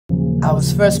I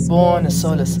was first born a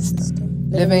solar system,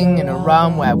 living in a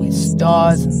realm where we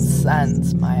stars and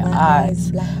suns, my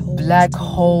eyes, black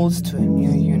holes to a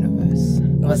new universe.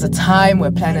 It was a time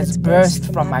where planets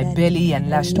burst from my belly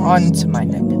and lashed onto my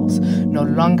nipples, no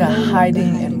longer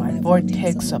hiding in my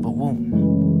vortex of a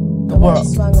womb. The world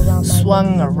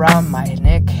swung around my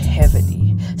neck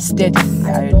heavily. Steadily,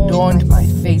 I adorned my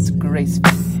face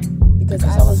gracefully.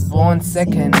 Because I was born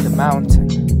second the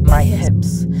mountain, my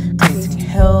hips, creating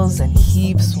hills and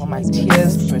heaps while my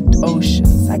tears birthed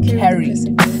oceans. I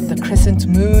carried the crescent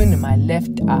moon in my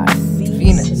left eye,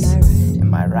 Venus in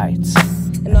my right.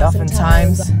 And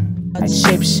oftentimes, I'd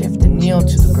shapeshift and kneel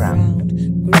to the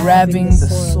ground, grabbing the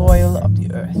soil of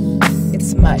the earth.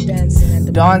 It's mud,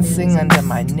 dancing under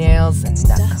my nails and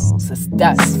knuckles. It's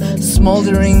dust,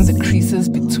 smoldering the creases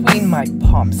between my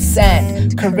palms.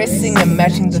 Sand, caressing and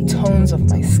matching the tones of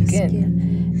my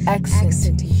skin.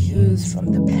 Accenting the hues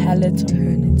from the palette of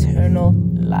an eternal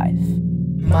life.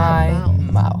 My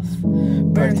mouth,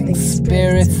 birthing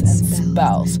spirits and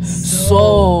spells.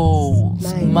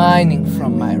 Souls mining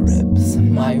from my ribs.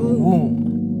 My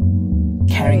womb,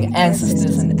 carrying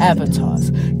ancestors and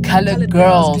avatars, colored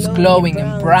girls glowing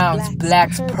in browns,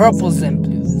 blacks, purples, and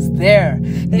blues. Their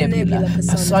nebula,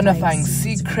 personifying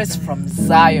secrets from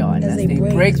Zion as they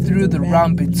break through the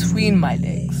realm between my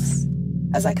legs.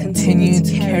 As I continue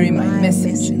to carry my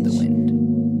message in the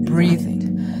wind,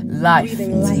 breathing life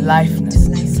into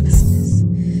lifelessness,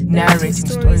 narrating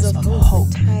stories of hope,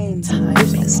 times of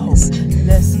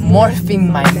hopelessness, morphing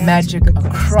my magic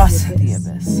across the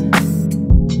abyss.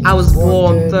 I was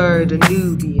born third a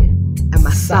Nubian, and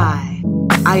Maasai.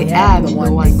 I am the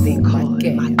one they call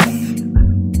Makeba.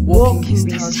 Walking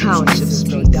these township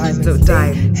streets as though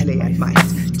diamonds lay at my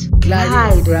feet.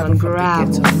 Gliding on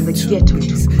gravel from the ghetto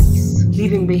to peace,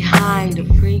 leaving behind a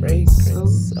fragrance so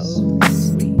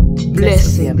sweet.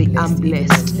 Blessing the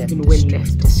unblessed even when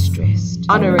left distressed.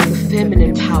 Honoring the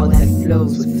feminine power that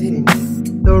flows within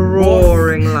me. The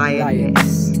roaring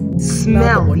lioness.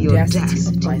 Smell the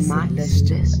audacity of my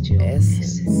celestial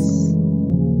essence.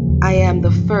 I am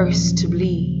the first to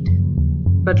bleed,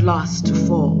 but last to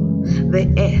fall.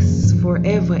 The S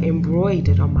forever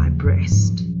embroidered on my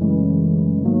breast.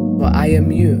 For I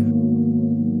am you,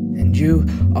 and you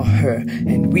are her,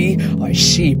 and we are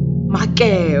she.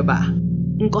 Makeba,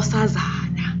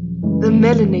 Nkosazana, the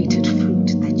melanated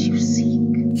fruit that you seek.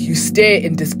 You stare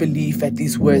in disbelief at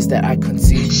these words that I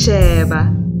conceive.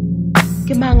 Sheba.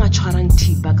 Kemang a tshwarang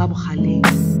thipa ka bogaleng,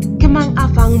 kemang a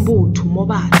fang botho mo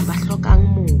batho ba hlokang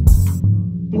motho,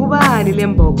 ngubani le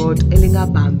mbokodo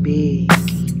elingabambeki.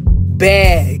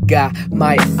 Beggar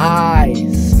my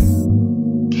eyes,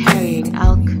 carrying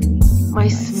alchemy, my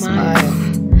smile,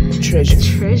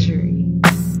 treasury,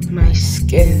 my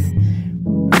skin,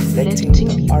 reflecting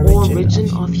the origin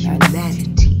of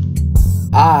humanity.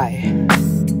 I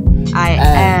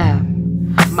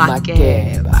am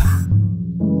Makeba.